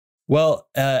Well,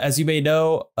 as you may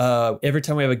know, every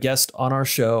time we have a guest on our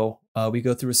show, we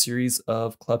go through a series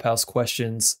of Clubhouse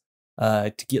questions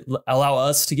allow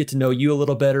us to get to know you a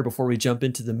little better before we jump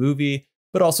into the movie,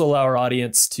 but also allow our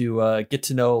audience to get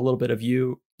to know a little bit of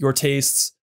you, your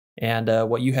tastes, and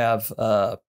what you have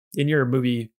in your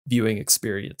movie viewing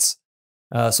experience.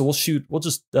 So we'll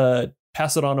just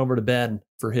pass it on over to Ben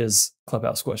for his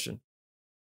Clubhouse question.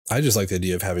 I just like the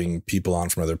idea of having people on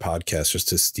from other podcasts just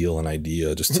to steal an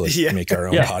idea, just to like make our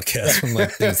own podcast from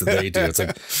like things that they do. It's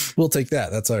like, we'll take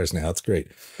that. That's ours now. It's great.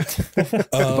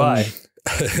 Bye.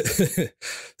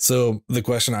 So the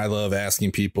question I love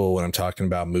asking people when I'm talking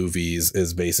about movies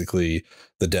is basically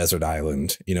the desert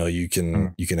island. You know, you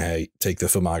can take the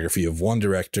filmography of one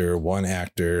director, one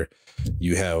actor.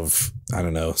 You have, I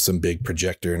don't know, some big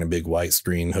projector and a big white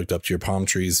screen hooked up to your palm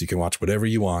trees. You can watch whatever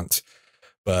you want.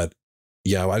 But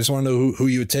yeah, I just want to know who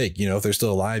you would take. You know, if they're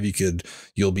still alive,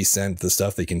 you'll be sent the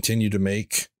stuff they continue to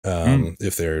make.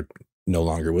 If they're no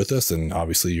longer with us, and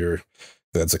obviously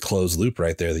that's a closed loop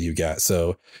right there that you got.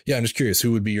 So yeah, I'm just curious,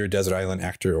 who would be your desert island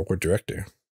actor or director?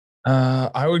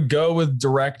 I would go with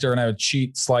director, and I would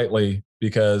cheat slightly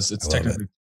because it's technically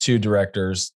two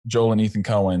directors, Joel and Ethan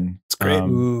Coen. It's great.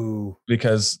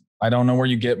 Because I don't know where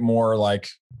you get more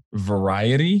like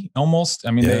variety almost.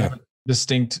 I mean, they have a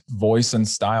distinct voice and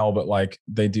style, but like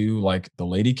they do like The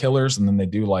Lady Killers, and then they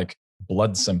do like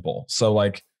Blood Simple. So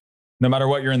like, no matter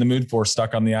what you're in the mood for,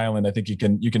 Stuck on the Island, I think you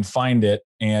can find it.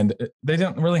 And they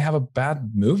don't really have a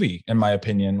bad movie, in my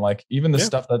opinion. Like even the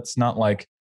stuff that's not like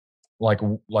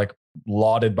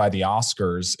lauded by the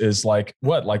Oscars is like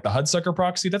like the Hudsucker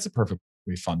Proxy. That's a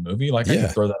perfectly fun movie. Like I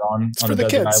could throw that on a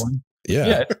desert island.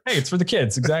 Yeah. It's for the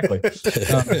kids. Exactly. So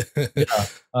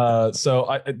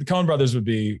the Coen brothers would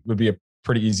be a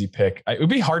pretty easy pick. It would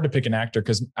be hard to pick an actor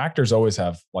because actors always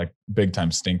have like big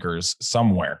time stinkers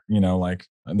somewhere, you know, like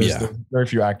there's very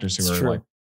few actors who are like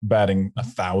batting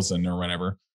 1,000 or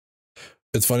whatever.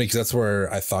 It's funny because that's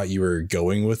where I thought you were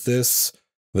going with this,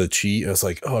 the cheat. I was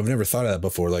like, oh, I've never thought of that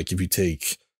before. Like if you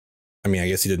take, I mean, I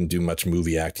guess he didn't do much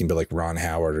movie acting, but like Ron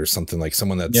Howard or something, like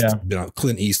someone that's been on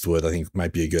Clint Eastwood, I think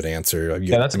might be a good answer.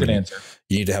 That's a good answer.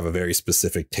 You need to have a very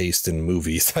specific taste in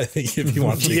movies, I think, if you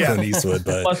want to be Clint Eastwood.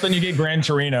 But plus then you get Gran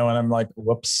Torino and I'm like,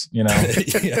 whoops, you know.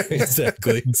 Yeah,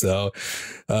 exactly. So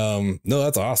no,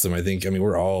 that's awesome. I mean,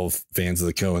 we're all fans of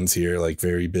the Coens here, like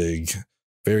very big,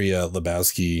 very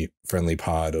Lebowski friendly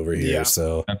pod over here. Yeah.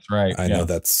 So that's right. I know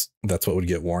that's what would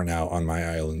get worn out on my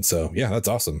island. So yeah, that's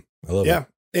awesome. I love it.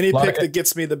 Any pick that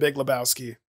gets me the Big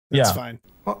Lebowski, that's fine.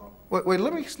 Well, wait,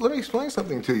 let me explain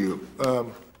something to you.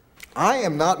 I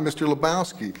am not Mr.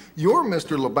 Lebowski. You're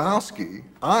Mr. Lebowski.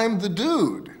 I'm the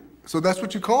dude. So that's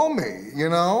what you call me, you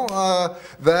know?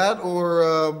 That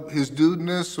or his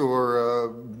dudeness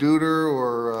or duder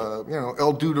or, you know,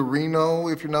 El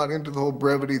Duderino if you're not into the whole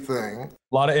brevity thing.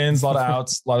 A lot of ins, a lot of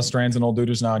outs, a lot of strands in old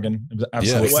Duder's noggin.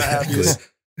 Absolutely. Yeah, exactly.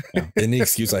 Any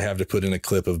excuse I have to put in a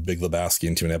clip of Big Lebowski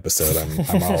into an episode,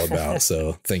 I'm all about.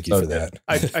 So thank you for that.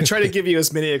 I try to give you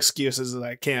as many excuses as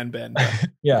I can, Ben.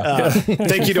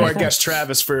 Thank you to our guest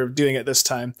Travis for doing it this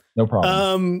time. No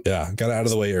problem. Got it out of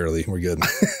the way early. We're good.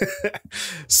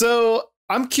 So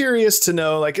I'm curious to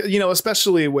know, like, you know,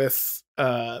 especially with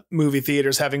movie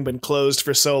theaters having been closed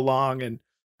for so long, and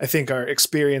I think our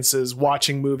experiences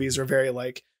watching movies are very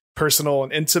like personal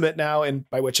and intimate now, and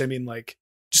by which I mean like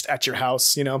just at your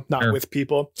house, you know, not with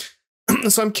people.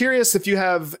 So I'm curious if you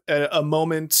have a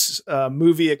moment,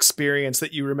 movie experience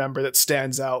that you remember that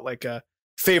stands out, like a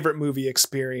favorite movie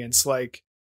experience. Like,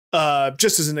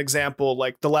 just as an example,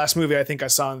 like the last movie I think I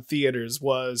saw in theaters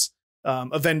was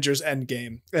Avengers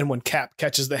Endgame. And when Cap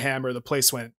catches the hammer, the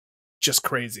place went just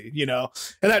crazy, you know,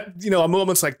 and that, you know,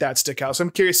 moments like that stick out. So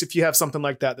I'm curious if you have something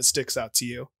like that sticks out to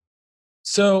you.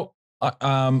 So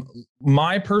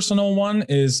my personal one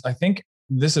is, I think,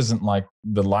 this isn't like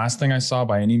the last thing I saw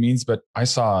by any means, but I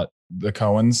saw the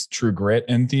Coens True Grit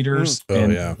in theaters.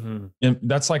 And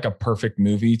that's like a perfect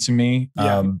movie to me.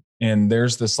 And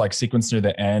there's this like sequence near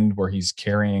the end where he's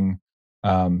carrying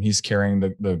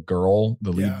the girl,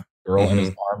 the lead girl in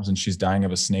his arms, and she's dying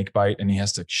of a snake bite, and he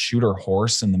has to shoot her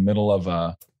horse in the middle of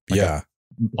a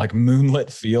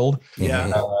moonlit field.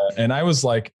 And I was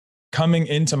like, coming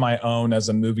into my own as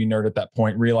a movie nerd at that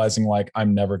point, realizing like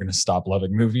I'm never going to stop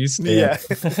loving movies.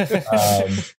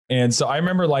 And so I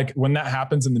remember like when that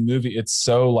happens in the movie, it's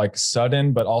so like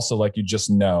sudden, but also like you just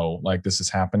know like this is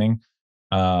happening.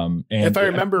 And if I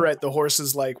remember right, the horse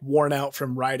is like worn out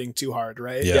from riding too hard,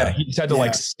 right? Yeah, he just had to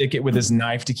like stick it with his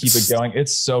knife to keep it going.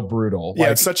 It's so brutal.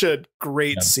 Yeah, it's such a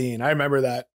great scene. I remember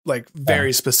that like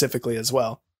very specifically as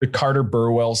well. the Carter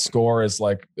Burwell score is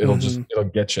like, it'll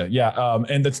get you. Yeah.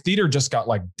 And the theater just got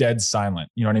like dead silent.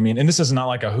 You know what I mean? And this is not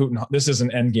like a hoot and this is an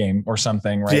Endgame or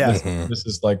something, right? Yeah. This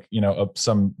is like,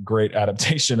 some great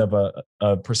adaptation of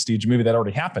a prestige movie that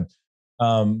already happened.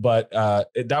 But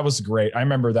that was great. I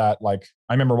remember that, like,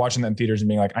 I remember watching that in theaters and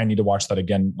being like, I need to watch that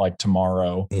again, like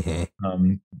tomorrow.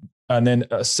 And then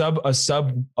a sub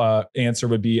answer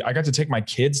would be, I got to take my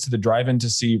kids to the drive-in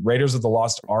to see Raiders of the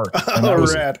Lost Ark. And that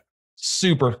was rad.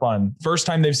 Super fun. First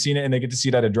time they've seen it and they get to see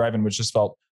it at a drive-in, which just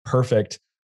felt perfect.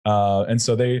 And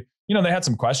so they had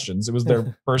some questions. It was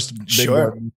their first big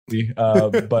movie,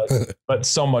 but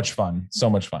so much fun. So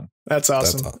much fun. That's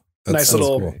awesome. Nice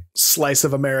little slice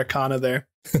of Americana there.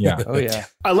 Yeah. Oh yeah.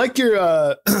 I like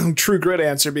your True Grit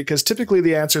answer, because typically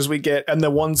the answers we get and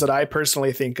the ones that I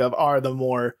personally think of are the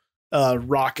more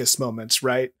raucous moments,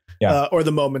 right? Yeah. Or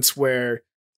the moments where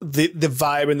the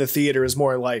vibe in the theater is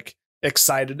more like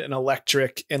excited and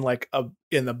electric in like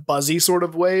in the buzzy sort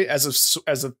of way, as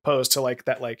opposed to like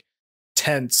that like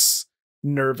tense,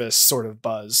 nervous sort of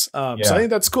buzz. So I think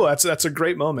that's cool. That's a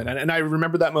great moment. And I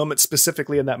remember that moment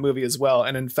specifically in that movie as well.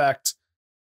 And in fact,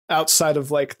 outside of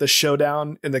like the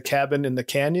showdown in the cabin in the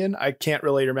canyon, I can't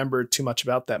really remember too much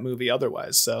about that movie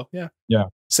otherwise. So yeah.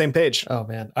 Same page. Oh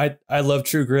man. I love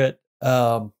True Grit.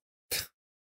 This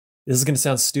is going to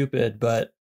sound stupid,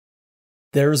 but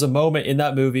there's a moment in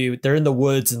that movie, they're in the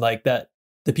woods and like that,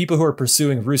 the people who are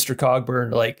pursuing Rooster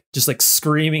Cogburn, like just like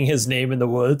screaming his name in the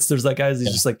woods. There's that guy who's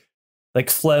just like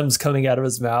phlegm's coming out of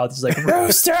his mouth. He's like,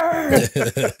 Rooster.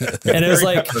 And it was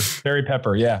like Barry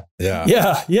Pepper. Yeah.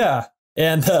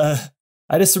 And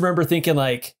I just remember thinking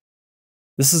like,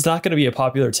 this is not going to be a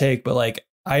popular take, but like,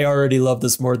 I already love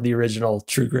this more than the original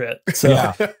True Grit.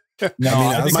 So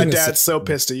No, my dad's so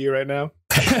pissed at you right now.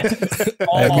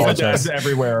 all the dads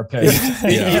everywhere are pissed.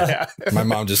 Yeah. My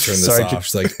mom just turned this off.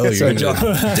 She's like, "Oh, you're going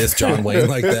to diss John Wayne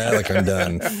like that? Like, I'm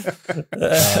done."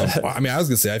 I mean, I was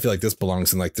going to say, I feel like this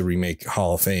belongs in like the remake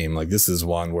Hall of Fame. Like, this is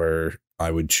one where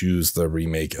I would choose the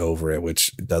remake over it,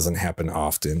 which doesn't happen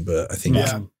often, but I think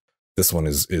this one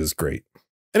is great.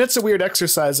 And it's a weird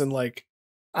exercise in like,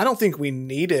 I don't think we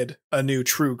needed a new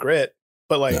True Grit,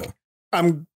 but like,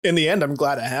 in the end, I'm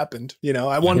glad it happened.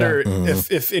 I wonder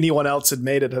if anyone else had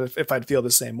made it, if I'd feel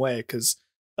the same way, because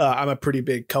I'm a pretty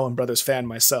big Coen Brothers fan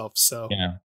myself. So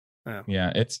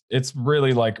it's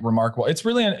really like remarkable. It's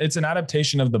really it's an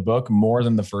adaptation of the book more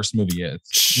than the first movie is.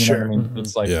 Sure. What I mean?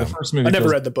 It's like the first movie. I never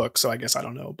read the book, so I guess I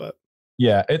don't know, but.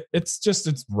 Yeah,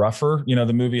 it's rougher.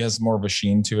 The movie has more of a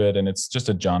sheen to it, and it's just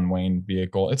a John Wayne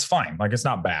vehicle. It's fine. Like, it's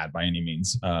not bad by any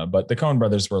means. But the Coen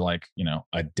brothers were like,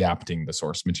 adapting the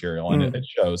source material, and it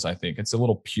shows. I think it's a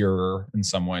little purer in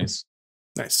some ways.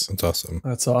 Nice.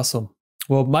 That's awesome.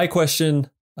 Well, my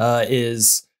question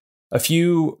is, a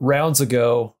few rounds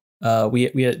ago,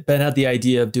 Ben had the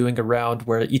idea of doing a round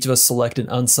where each of us select an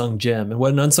unsung gem. And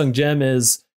what an unsung gem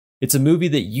is, it's a movie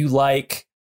that you like,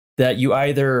 that you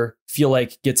either feel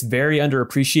like gets very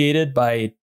underappreciated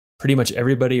by pretty much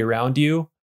everybody around you,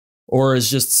 or is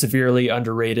just severely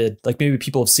underrated. Like, maybe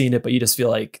people have seen it, but you just feel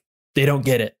like they don't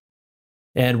get it.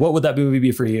 And what would that movie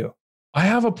be for you? I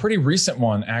have a pretty recent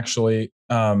one, actually.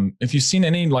 If you've seen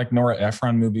any like Nora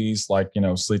Ephron movies, like,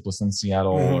 Sleepless in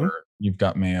Seattle or You've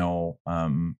Got Mail.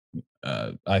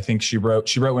 I think she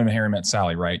wrote When Harry Met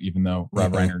Sally, right? Even though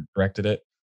Rob Reiner directed it.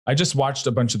 I just watched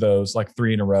a bunch of those, like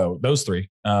 3 in a row, those 3.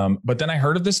 But then I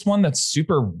heard of this one that's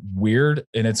super weird,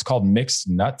 and it's called Mixed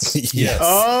Nuts. Yes.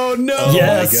 Oh no!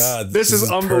 Yes. Oh my God, this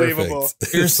is unbelievable.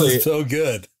 Seriously, this is so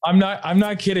good. I'm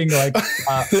not kidding. Like,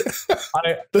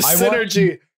 the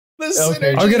synergy.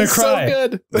 I'm gonna cry. So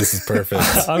good. This is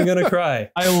perfect. I'm gonna cry.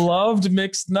 I loved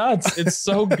Mixed Nuts. It's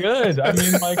so good. I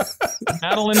mean, like,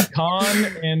 Madeline Kahn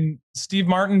and Steve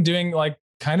Martin doing like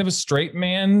kind of a straight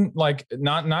man, like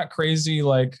not crazy,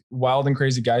 like Wild and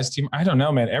Crazy Guys team. I don't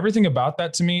know, man. Everything about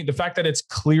that, to me, the fact that it's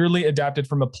clearly adapted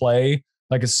from a play,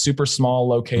 like a super small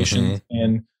location,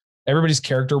 and everybody's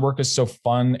character work is so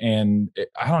fun. And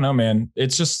I don't know, man.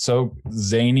 It's just so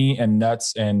zany and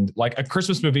nuts, and like a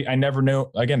Christmas movie I never knew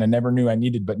I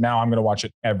needed, but now I'm going to watch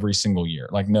it every single year.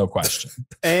 Like, no question.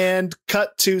 And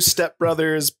cut to Step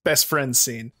Brothers best friend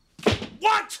scene.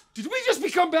 What? Did we just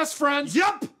become best friends?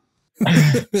 Yep.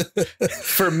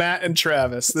 For Matt and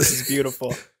Travis, this is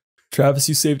beautiful. Travis,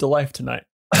 you saved a life tonight.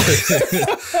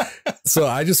 So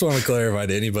I just want to clarify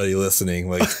to anybody listening,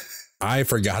 like, I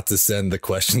forgot to send the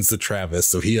questions to Travis,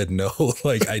 so he had no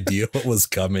like idea what was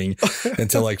coming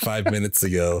until like 5 minutes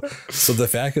ago. So the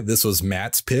fact that this was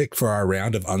Matt's pick for our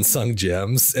round of unsung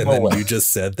gems, and then you just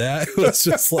said that, it was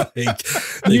just like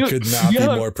it could not be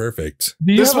more perfect.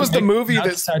 This was the movie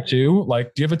that's tattoo.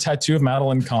 Like, do you have a tattoo of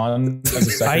Madeline Kahn as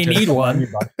a secretary? I need one.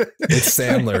 It's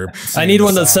Sandler. I need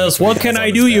one that says, "What can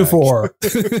I do you for?"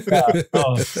 Yeah.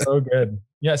 Oh, so good.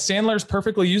 Yeah, Sandler's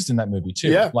perfectly used in that movie too.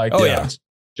 Yeah. Like,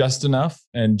 just enough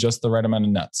and just the right amount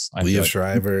of nuts. Liev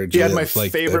Schreiber. He had my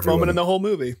favorite moment in the whole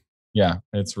movie. Yeah,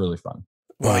 it's really fun.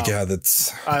 Wow. My God,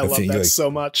 I love that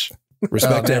so much.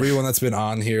 Respect to everyone that's been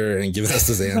on here and given us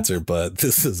this answer, but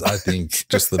this is, I think,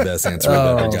 just the best answer we've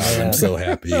ever got. I'm so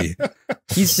happy.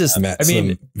 He's just,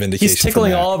 he's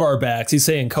tickling all of our backs. He's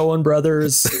saying Coen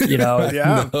Brothers,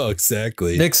 No,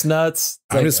 exactly. Nick's nuts.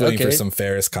 I'm just waiting for some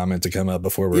Ferris comment to come up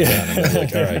before we're done. And I'm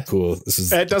like, all right, cool. This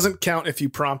is. It doesn't count if you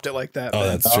prompt it like that. Oh,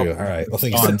 that's true. All right. Well,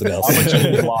 think of something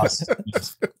else.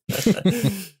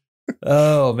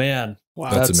 Oh man,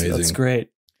 wow, that's amazing. That's great.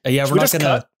 Yeah, we're not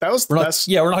gonna. That was the best.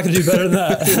 We're not gonna do better than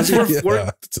that.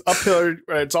 we're uphill.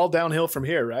 It's all downhill from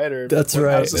here, right? Or that's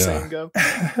right. How's the saying go?